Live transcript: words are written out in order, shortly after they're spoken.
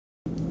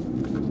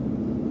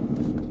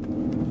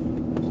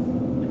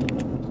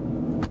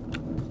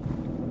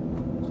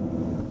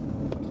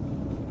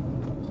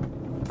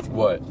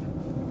What?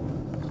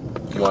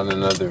 You want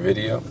another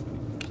video?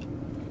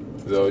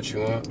 Is that what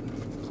you want?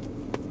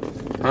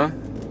 Huh?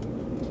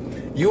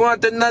 You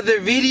want another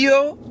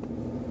video?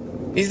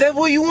 Is that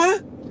what you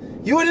want?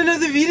 You want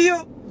another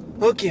video?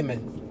 Okay,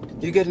 man.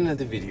 You get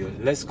another video.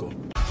 Let's go.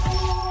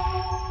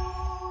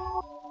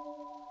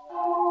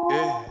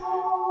 Yeah.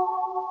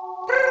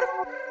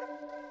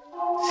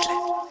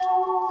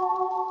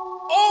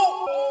 Oh!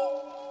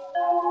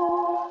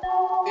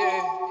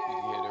 Yeah. You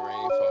can hear the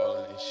rain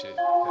falling and shit.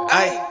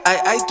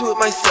 I do it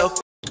myself.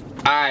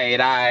 Alright.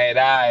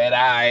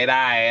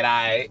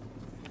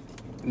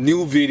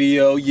 New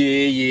video,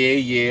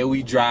 yeah.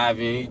 We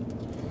driving.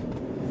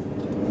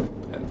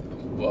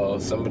 Well,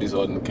 somebody's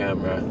holding the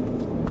camera.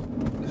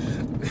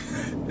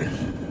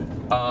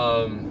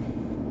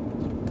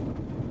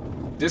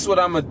 This is what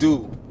I'ma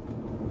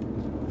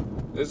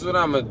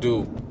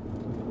do.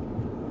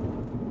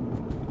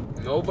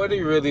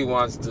 Nobody really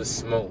wants to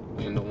smoke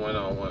in the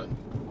one-on-one.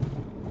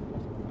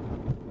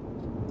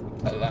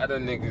 A lot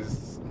of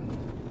niggas.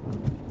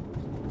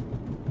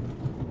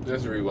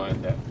 Just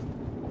rewind that.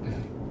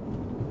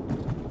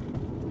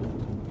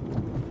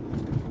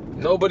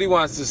 Nobody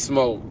wants to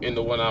smoke in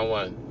the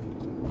one-on-one.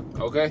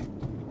 Okay?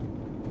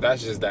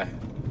 That's just that.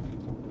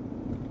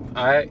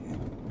 Alright?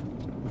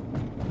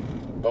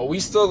 But we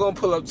still gonna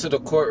pull up to the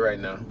court right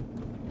now.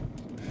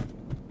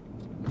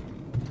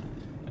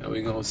 And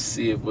we gonna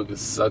see if we can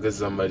sucker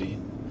somebody.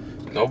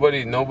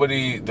 Nobody's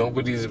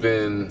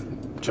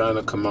been trying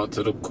to come out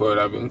to the court.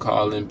 I've been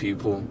calling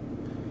people.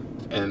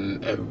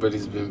 And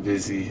everybody's been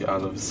busy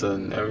all of a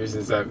sudden. Ever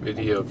since that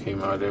video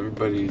came out,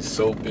 everybody's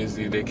so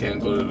busy they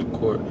can't go to the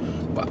court.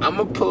 But I'm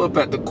gonna pull up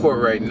at the court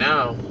right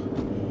now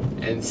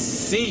and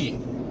see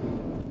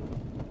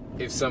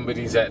if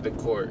somebody's at the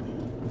court.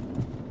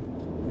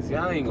 Cause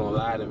y'all ain't gonna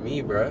lie to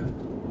me, bruh.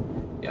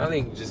 Y'all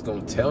ain't just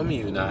gonna tell me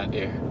you're not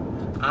there.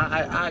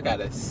 I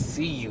gotta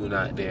see you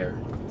not there.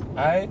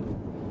 Alright?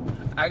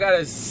 I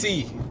gotta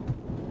see.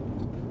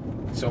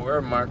 So we're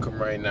in Markham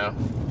right now.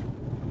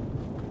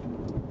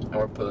 And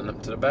we're pulling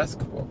up to the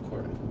basketball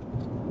court.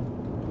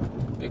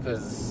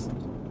 Because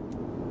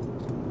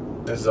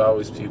there's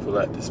always people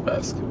at this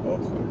basketball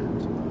court.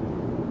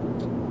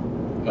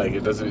 Like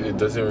usually it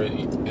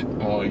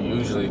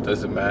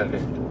doesn't matter.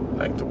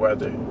 Like the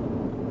weather.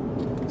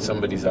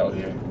 Somebody's out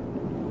here.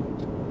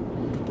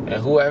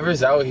 And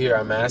whoever's out here,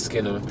 I'm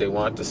asking them if they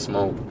want to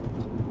smoke.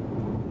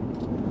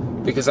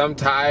 Because I'm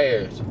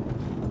tired.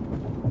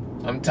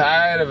 I'm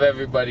tired of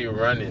everybody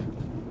running.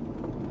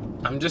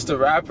 I'm just a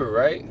rapper,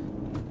 right?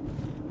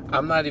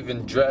 I'm not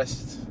even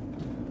dressed.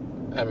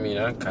 I mean,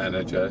 I'm kind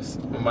of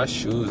dressed. But my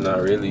shoes,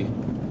 not really.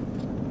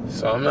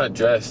 So I'm not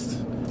dressed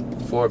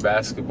for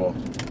basketball.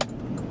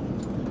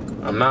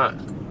 I'm not.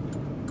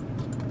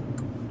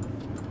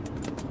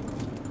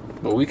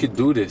 But we could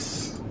do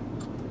this.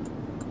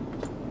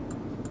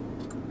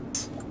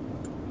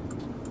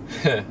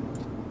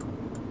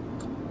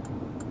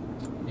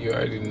 You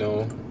already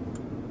know.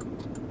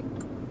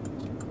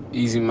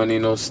 Easy money,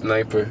 no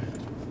sniper.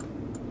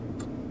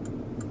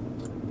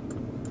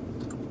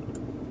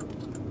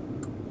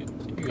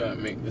 You gotta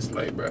make this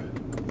light, bruh.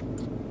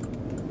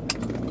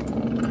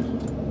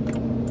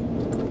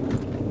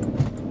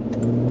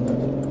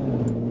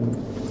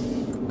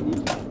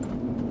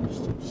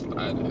 Stop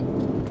sliding.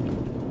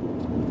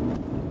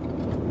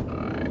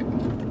 Alright.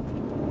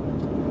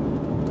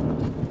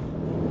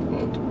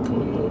 About to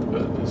pull up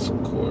at this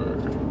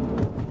court.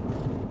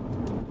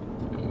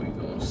 And we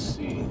gonna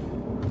see.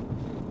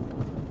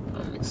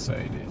 I'm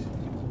excited.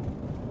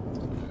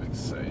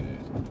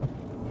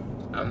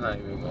 I'm not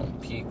even gonna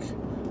peek.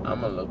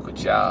 I'm gonna look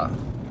with y'all. You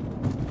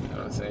know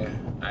what I'm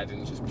saying? I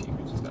didn't just peek,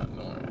 it's just not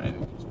knowing. I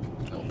didn't just peek.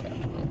 No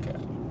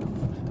cap.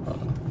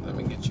 Hold on, let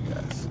me get you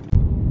guys.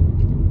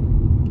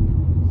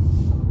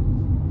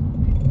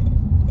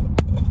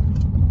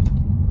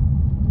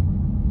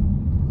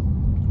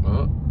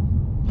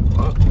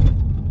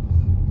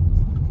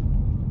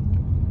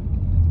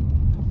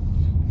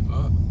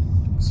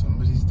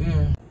 Somebody's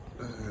there.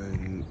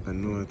 I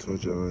know I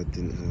told y'all I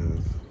didn't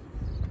have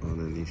on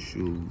any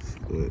shoes,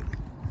 but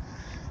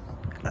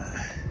I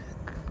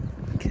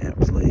can't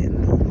play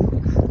in them.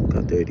 Look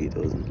how dirty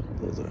those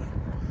are.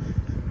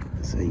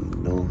 That's how you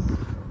know.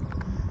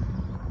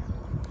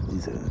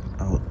 These are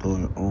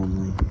outdoor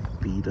only,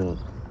 beat up.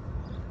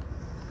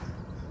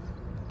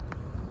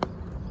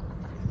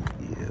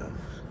 Yeah.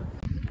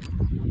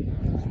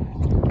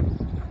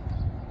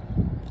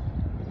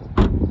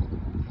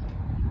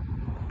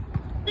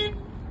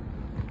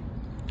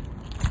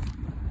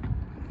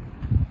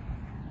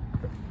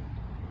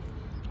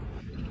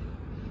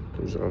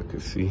 As y'all can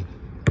see.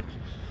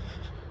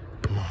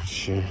 Oh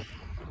shit.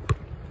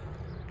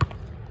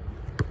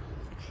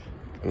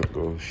 Gonna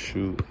go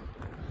shoot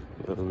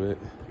a little bit.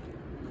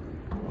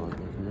 All the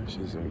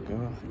meshes are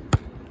gone.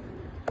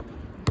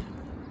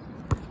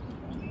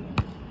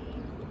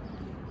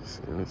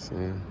 See what I'm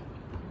saying?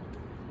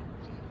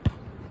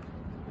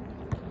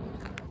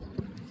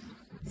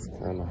 It's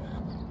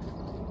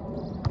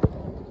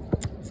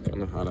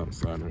kind of hot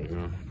outside right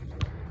now.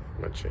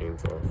 my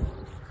chains off.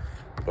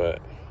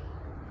 But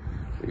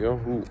we gonna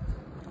hoop.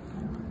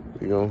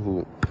 We gonna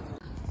hoop.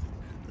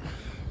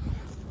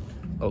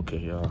 Okay,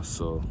 y'all,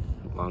 so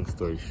long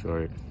story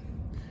short,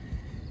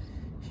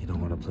 he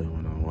don't want to play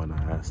one-on-one.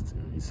 I asked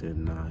him. He said,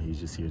 nah, he's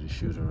just here to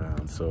shoot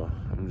around. So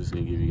I'm just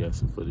going to give you guys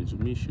some footage of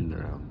me shooting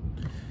around.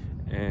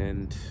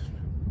 And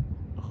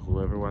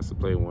whoever wants to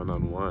play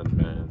one-on-one,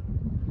 man,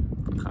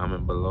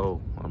 comment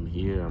below. I'm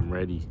here. I'm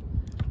ready.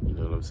 You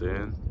know what I'm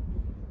saying?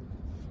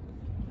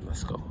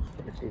 Let's go.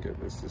 I can get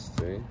this to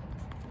stay.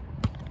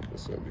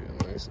 This will be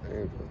a nice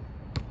angle.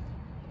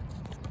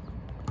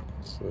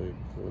 It's like,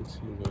 once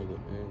you know the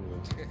angle, you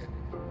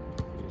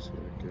just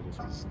gotta get it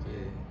to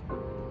stay.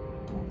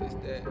 This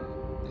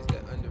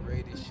that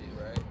underrated shit,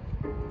 right?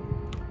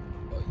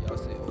 Oh, y'all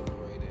say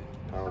overrated.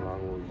 How long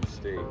will you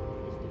stay? Is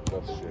the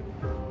question.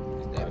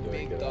 It's that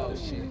big dog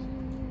shit.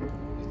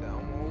 It's that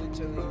I'm only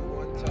telling you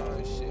one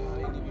time shit.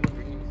 I ain't even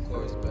bringing the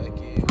chorus back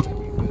in.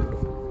 Maybe you better.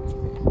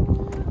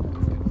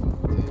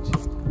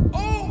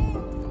 Oh!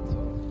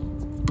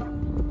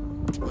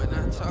 When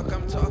I talk,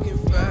 I'm talking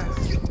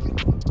fast.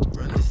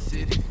 Run the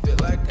city, feel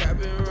like I've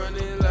been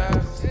running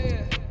laps.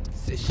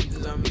 Say she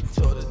love me,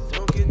 told her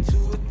don't get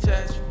too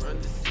attached. Run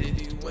the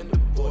city, when the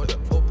border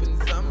opens,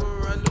 I'ma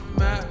run the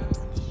map.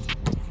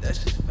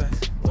 That's just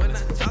fast. When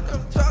I talk,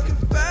 I'm talking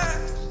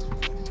fast.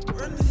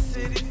 Run the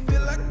city,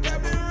 feel like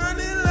I've been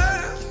running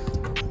laps.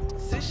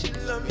 Say she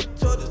love me,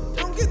 told her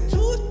don't get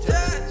too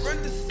attached.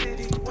 Run the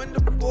city, when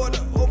the border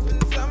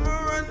opens,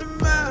 I'ma run the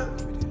map.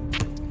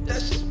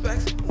 That's just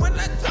facts. When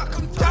I talk,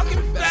 I'm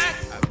talking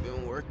facts. I've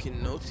been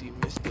working OT,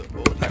 Mr.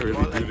 Odie. I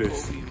really do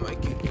this.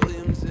 Mikey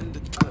Williams in the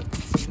cut.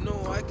 You know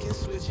I can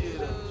switch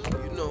it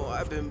up. You know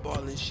I've been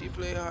ballin'. She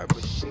play hard,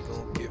 but she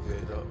gon' give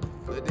it up.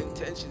 Good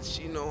intentions,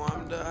 she know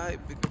I'm the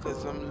hype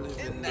because I'm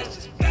living up.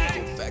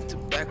 Go back to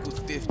back with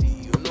 50.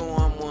 You know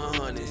I'm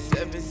 100.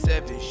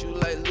 7-7, shoot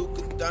like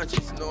Luka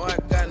Doncic. No, I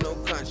got no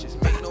conscience.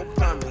 Make no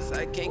promise.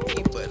 I can't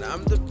keep, but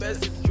I'm the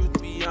best if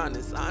truth be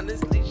honest.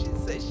 Honestly, she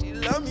say she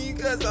love me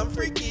cause I'm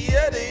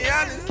freakier than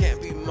honest.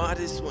 Can't be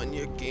modest when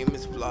your game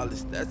is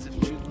flawless. That's if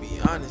truth be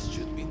honest.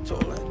 Truth be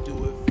told, I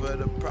do it for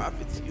the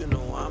profits. You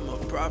know I'm a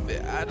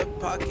prophet. Out of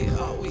pocket,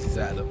 always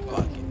out of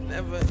pocket.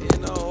 Never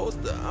in a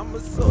holster. I'm a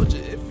soldier.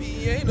 If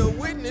he ain't a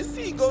witness,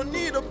 he gon'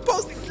 need a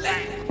poster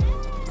slap.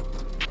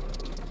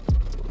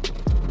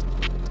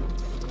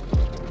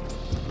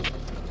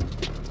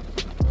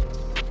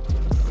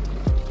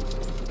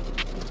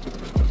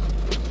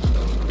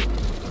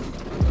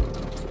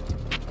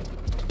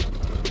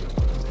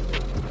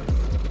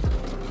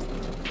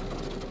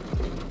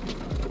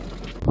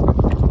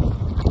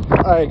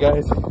 Alright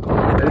guys,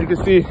 as you can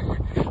see,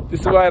 this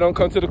is why I don't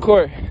come to the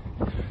court.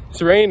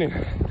 It's raining.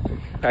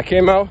 I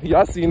came out,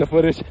 y'all seen the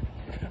footage.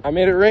 I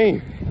made it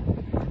rain.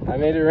 I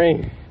made it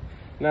rain.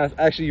 Now it's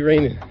actually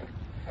raining.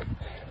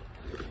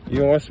 You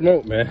don't want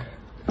smoke, man.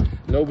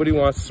 Nobody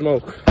wants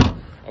smoke.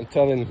 I'm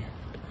telling you,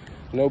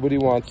 nobody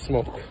wants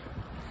smoke.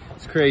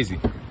 It's crazy.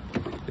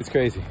 It's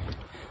crazy.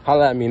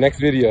 Holla at me, next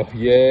video.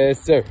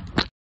 Yes, sir.